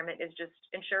requirement is just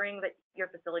ensuring that your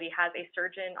facility has a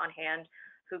surgeon on hand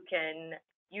who can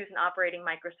use an operating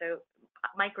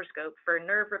microscope for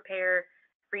nerve repair,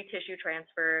 free tissue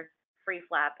transfer, free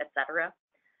flap, etc.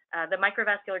 The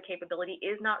microvascular capability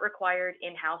is not required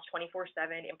in-house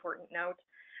 24/7, important note,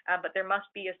 but there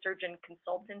must be a surgeon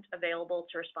consultant available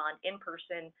to respond in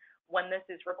person when this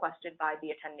is requested by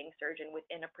the attending surgeon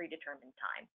within a predetermined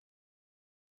time.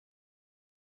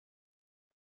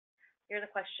 Here's a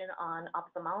question on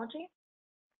ophthalmology,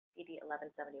 CD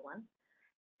 1171.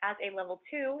 As a level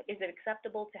 2, is it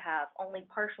acceptable to have only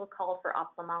partial call for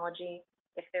ophthalmology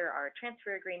if there are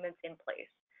transfer agreements in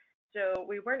place? So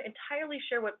we weren't entirely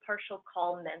sure what partial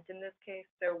call meant in this case,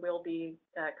 so we'll be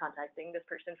contacting this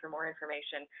person for more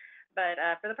information. But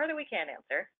for the part that we can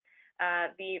answer,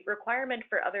 the requirement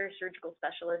for other surgical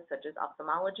specialists, such as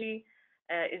ophthalmology,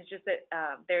 is just that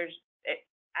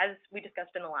as we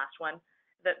discussed in the last one,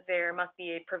 that there must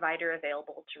be a provider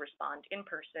available to respond in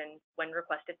person when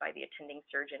requested by the attending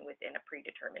surgeon within a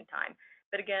predetermined time.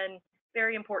 But again,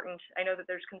 very important. I know that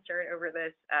there's concern over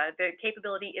this. The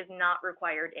capability is not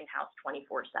required in-house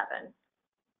 24/7.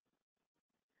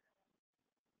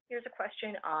 Here's a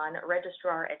question on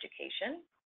registrar education.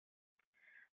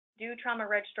 Do trauma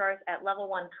registrars at level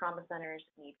 1 trauma centers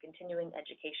need continuing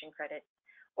education credit,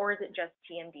 or is it just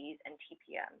TMDs and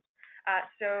TPMs?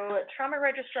 So trauma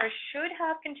registrars should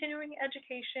have continuing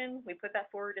education. We put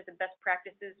that forward as a best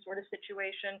practices sort of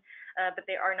situation, but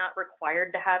they are not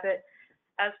required to have it.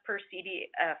 As per CD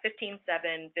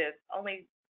 15.7, the only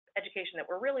education that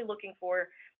we're really looking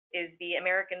for is the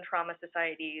American Trauma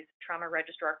Society's Trauma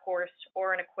Registrar course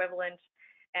or an equivalent,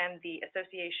 and the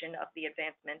Association of the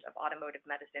Advancement of Automotive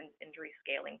Medicine's Injury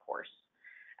Scaling course.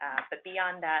 But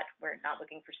beyond that, we're not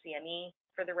looking for CME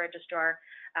for the registrar.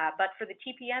 But for the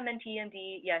TPM and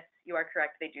TMD, yes, you are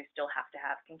correct. They do still have to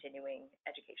have continuing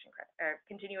education credit, or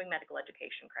continuing medical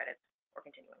education credits, or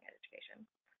continuing education.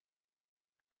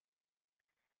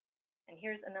 And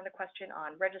here's another question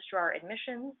on registrar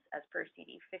admissions as per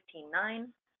CD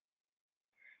 15.9.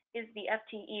 Is the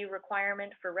FTE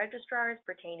requirement for registrars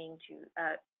pertaining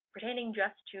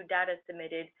just to data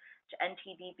submitted to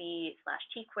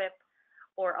NTDB/TQIP,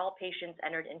 or all patients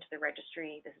entered into the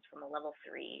registry? This is from a level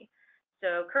 3.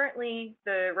 So currently,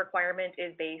 the requirement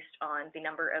is based on the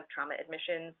number of trauma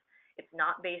admissions. It's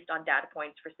not based on data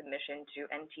points for submission to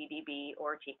NTDB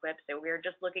or TQIP. So we're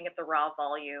just looking at the raw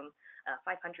volume,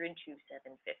 500 to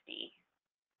 750.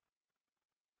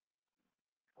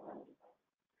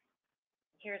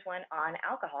 Here's one on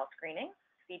alcohol screening,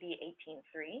 CD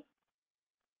 18.3.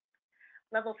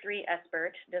 Level 3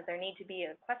 expert, does there just need to be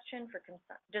a question for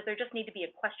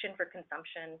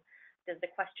consumption? Does the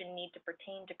question need to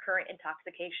pertain to current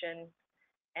intoxication?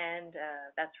 And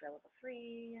that's for level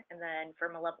 3. And then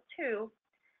from a level 2,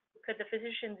 could the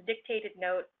physician's dictated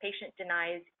note, patient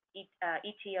denies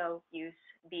ETO use,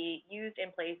 be used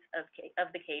in place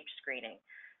of the cage screening?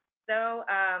 So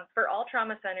for all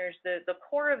trauma centers, the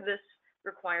core of this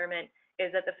requirement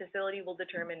is that the facility will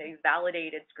determine a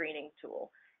validated screening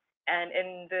tool. And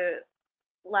in the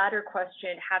latter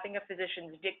question, having a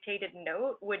physician's dictated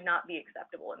note would not be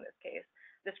acceptable in this case.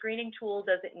 The screening tool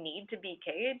doesn't need to be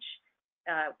cage.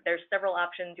 There's several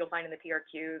options you'll find in the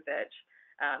PRQ that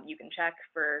you can check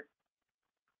for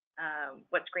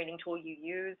what screening tool you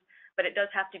use, but it does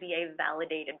have to be a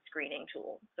validated screening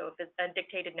tool. So if it's a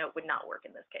dictated note would not work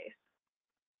in this case.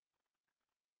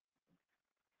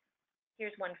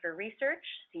 Here's one for research,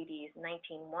 CDs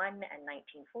 19.1 and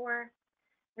 19.4.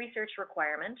 Research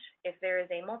requirement. If there is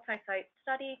a multi-site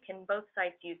study, can both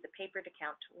sites use the paper to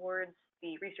count towards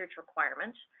the research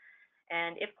requirement?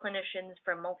 And if clinicians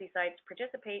from multi-sites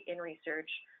participate in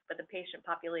research, but the patient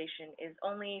population is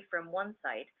only from one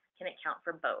site, can it count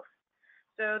for both?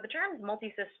 So the terms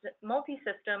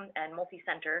multi-system and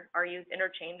multi-center are used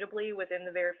interchangeably within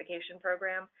the verification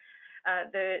program.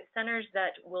 The centers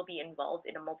that will be involved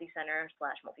in a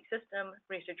multi-center/multi-system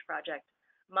research project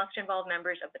must involve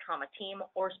members of the trauma team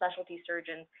or specialty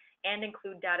surgeons and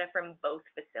include data from both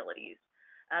facilities.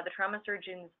 The trauma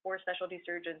surgeons or specialty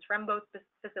surgeons from both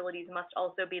facilities must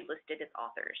also be listed as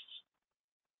authors.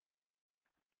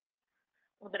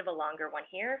 A little bit of a longer one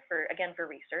here, again for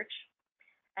research.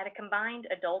 At a combined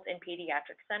adult and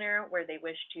pediatric center where they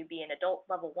wish to be an adult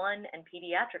level 1 and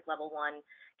pediatric level 1,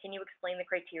 can you explain the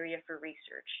criteria for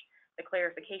research? The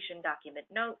clarification document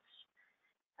notes,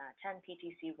 10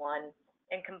 PTC 1.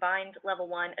 In combined level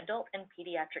 1 adult and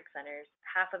pediatric centers,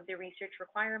 half of the research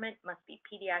requirement must be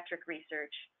pediatric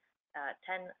research,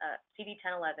 CD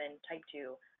 1011 type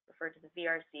 2, refer to the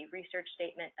VRC research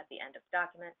statement at the end of the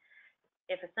document.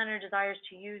 If a center desires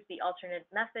to use the alternate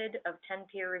method of 10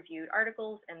 peer-reviewed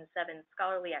articles and 7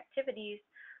 scholarly activities,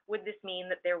 would this mean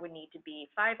that there would need to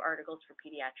be 5 articles for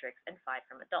pediatrics and 5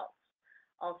 from adults?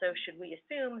 Also, should we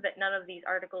assume that none of these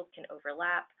articles can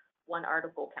overlap? 1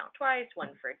 article count twice,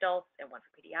 1 for adults and 1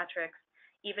 for pediatrics,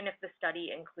 even if the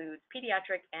study includes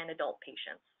pediatric and adult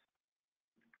patients.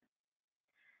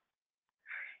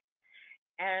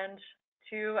 And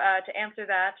to answer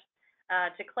that,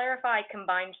 to clarify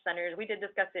combined centers, we did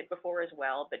discuss it before as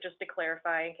well, but just to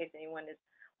clarify in case anyone is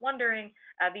wondering,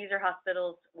 these are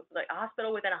hospitals, like a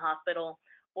hospital within a hospital,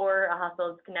 or a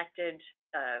hospital is connected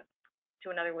to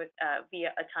another with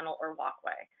via a tunnel or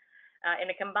walkway.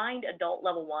 In a combined adult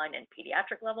level 1 and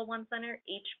pediatric level 1 center,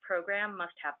 each program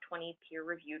must have 20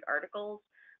 peer-reviewed articles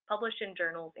published in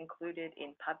journals included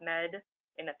in PubMed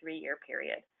in a 3-year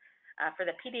period. For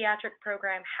the pediatric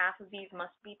program, half of these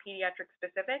must be pediatric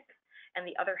specific, and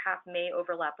the other half may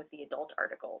overlap with the adult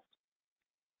articles.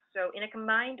 So in a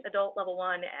combined adult level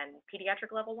 1 and pediatric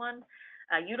level 1,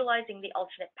 utilizing the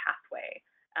alternate pathway.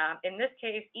 In this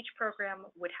case, each program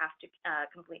would have to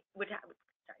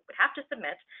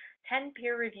submit 10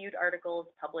 peer-reviewed articles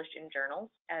published in journals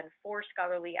and 4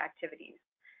 scholarly activities.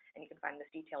 And you can find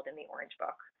this detailed in the Orange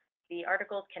Book. The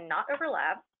articles cannot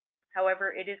overlap.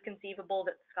 However, it is conceivable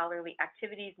that scholarly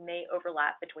activities may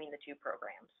overlap between the 2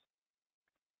 programs.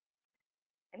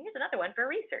 And here's another one for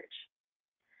research.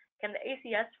 Can the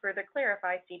ACS further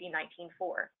clarify CD 19.4?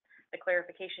 The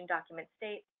clarification document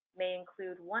states may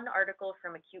include 1 article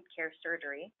from acute care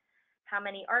surgery. How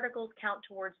many articles count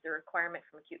towards the requirement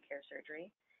from acute care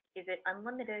surgery? Is it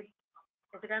unlimited?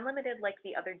 Is it unlimited like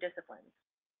the other disciplines?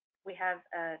 We have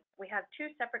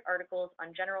 2 separate articles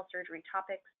on general surgery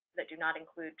topics that do not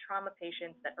include trauma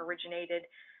patients that originated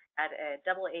at a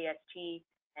AAST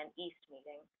and EAST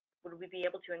meeting. Would we be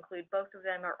able to include both of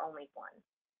them or only 1?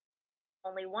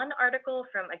 Only 1 article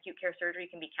from acute care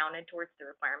surgery can be counted towards the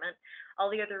requirement.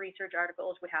 All the other research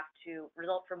articles would have to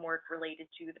result from work related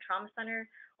to the trauma center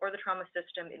or the trauma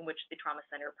system in which the trauma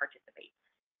center participates.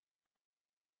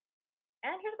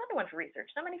 And here's another one for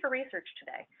research. So many for research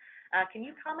today. Can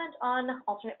you comment on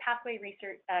alternate pathway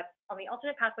research, on the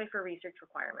alternate pathway for research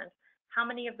requirements? How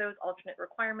many of those alternate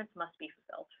requirements must be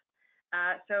fulfilled?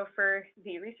 So for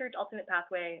the research alternate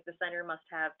pathway, the center must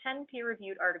have 10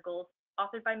 peer-reviewed articles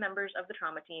authored by members of the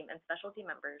trauma team and specialty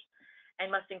members,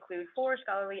 and must include 4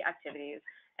 scholarly activities.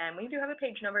 And we do have a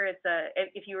page number. It's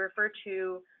if you refer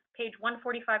to page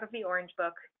 145 of the Orange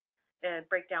Book,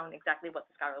 break down exactly what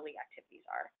the scholarly activities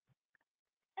are.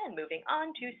 And moving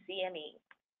on to CME.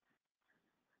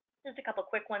 Just a couple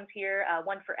quick ones here.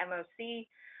 One for MOC.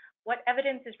 What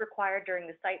evidence is required during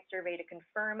the site survey to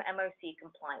confirm MOC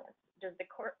compliance? Does the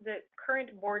current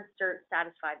board cert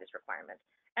satisfy this requirement?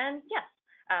 And yes,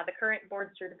 the current board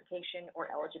certification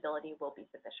or eligibility will be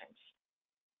sufficient.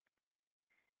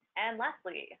 And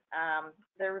lastly,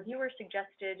 the reviewer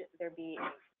suggested there be a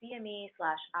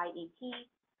CME/IEP.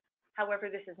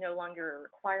 However, this is no longer a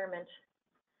requirement.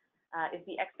 Is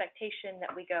the expectation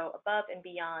that we go above and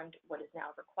beyond what is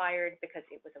now required because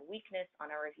it was a weakness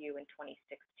on our review in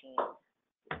 2016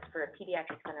 for a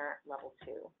pediatric center level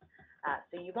 2.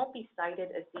 So you won't be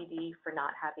cited a CD for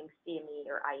not having CME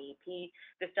or IEP.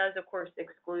 This does, of course,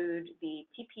 exclude the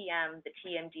TPM, the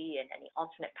TMD, and any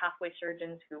alternate pathway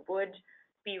surgeons who would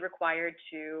be required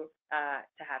to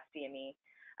have CME.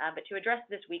 But to address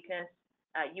this weakness,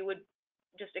 you would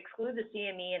just exclude the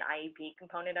CME and IEP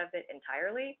component of it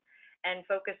entirely, and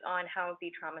focus on how the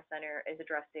trauma center is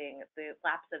addressing the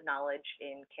lapse of knowledge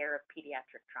in care of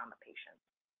pediatric trauma patients.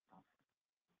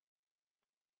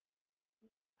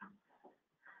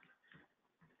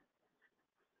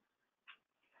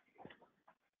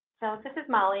 So this is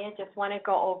Molly. I just want to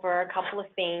go over a couple of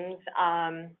things.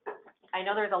 I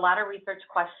know there's a lot of research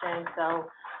questions, so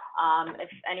if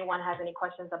anyone has any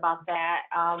questions about that,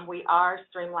 we are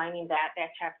streamlining that.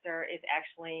 That chapter is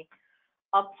actually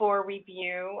up for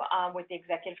review with the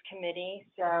executive committee.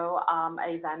 So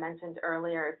as I mentioned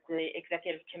earlier, if the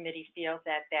executive committee feels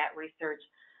that that research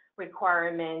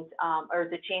requirement or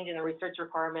the change in the research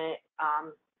requirement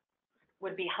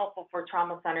would be helpful for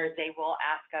trauma centers, they will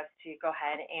ask us to go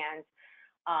ahead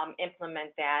and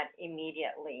implement that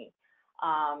immediately.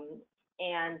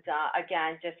 And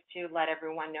again, just to let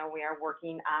everyone know, we are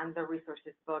working on the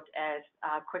resources book as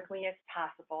quickly as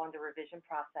possible in the revision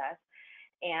process.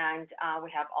 And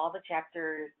we have all the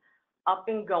chapters up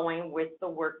and going with the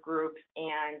work groups,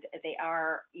 and they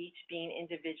are each being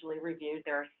individually reviewed.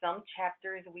 There are some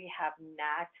chapters we have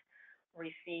not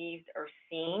received or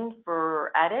seen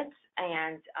for edits,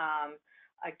 and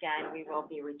again, we will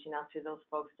be reaching out to those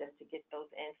folks just to get those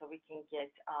in so we can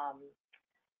get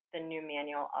the new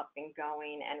manual up and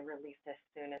going and released as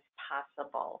soon as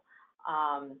possible.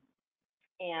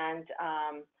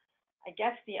 I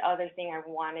guess the other thing I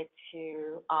wanted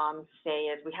to say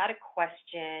is we had a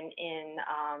question in,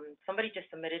 somebody just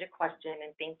submitted a question,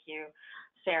 and thank you,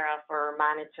 Sarah, for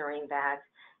monitoring that.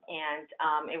 And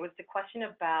it was the question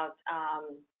about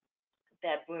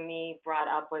that Bumi brought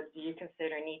up was, do you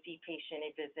consider an EP patient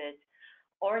a visit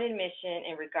or an admission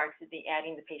in regards to the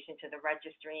adding the patient to the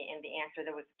registry? And the answer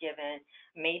that was given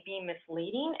may be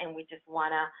misleading, and we just want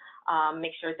to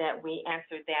make sure that we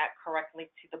answered that correctly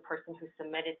to the person who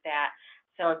submitted that.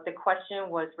 So if the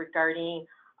question was regarding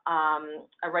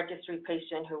a registry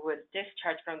patient who was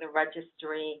discharged from the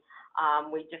registry,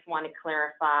 we just want to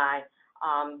clarify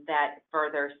that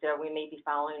further. So we may be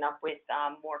following up with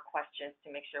more questions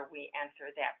to make sure we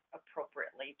answer that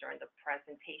appropriately during the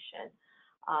presentation.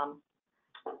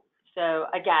 So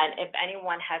again, if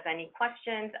anyone has any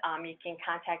questions, you can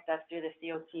contact us through the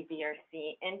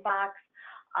COTVRC inbox,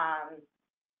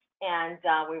 and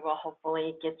we will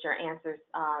hopefully get your answered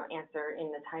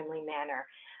in a timely manner.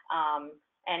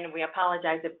 And we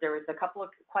apologize if there was a couple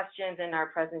of questions in our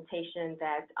presentation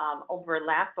that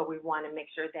overlap, but we want to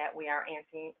make sure that we are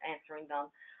answering them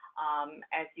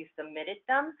as you submitted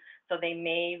them. So they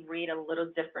may read a little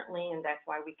differently, and that's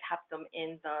why we kept them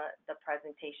in the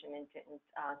presentation and didn't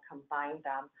combine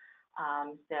them.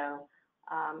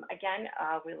 Again,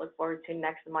 we look forward to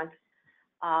next month's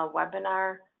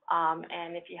webinar.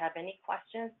 And if you have any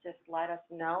questions, just let us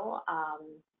know.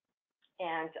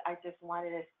 And I just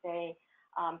wanted to say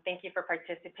thank you for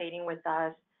participating with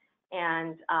us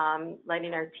and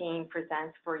letting our team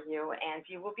present for you. And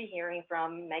you will be hearing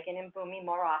from Megan and Bumi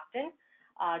more often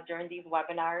during these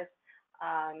webinars.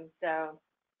 So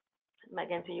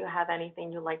Megan, do you have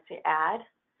anything you'd like to add?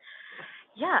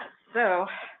 Yeah, so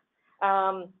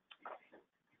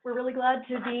we're really glad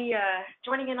to be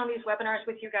joining in on these webinars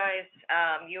with you guys.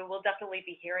 You will definitely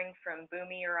be hearing from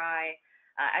Bumi or I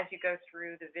as you go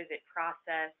through the visit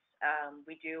process.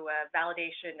 We do a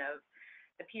validation of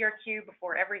the PRQ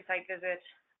before every site visit.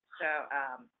 So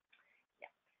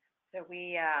so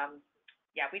we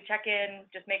check in,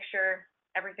 just make sure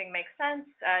everything makes sense.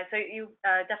 So you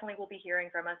definitely will be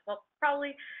hearing from us. Well,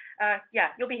 probably,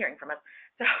 you'll be hearing from us.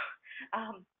 So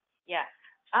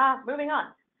moving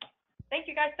on. Thank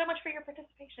you guys so much for your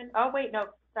participation. Oh wait, no,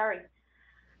 sorry.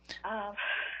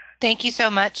 Thank you so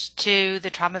much to the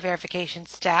Trauma Verification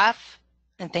staff,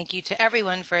 and thank you to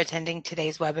everyone for attending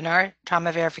today's webinar,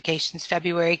 Trauma Verification's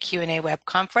February Q&A web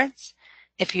conference.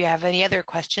 If you have any other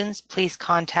questions, please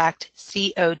contact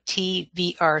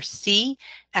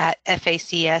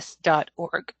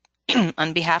coTVRC@facs.org.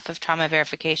 On behalf of Trauma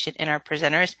Verification and our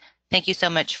presenters, thank you so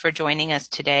much for joining us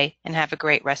today, and have a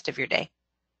great rest of your day.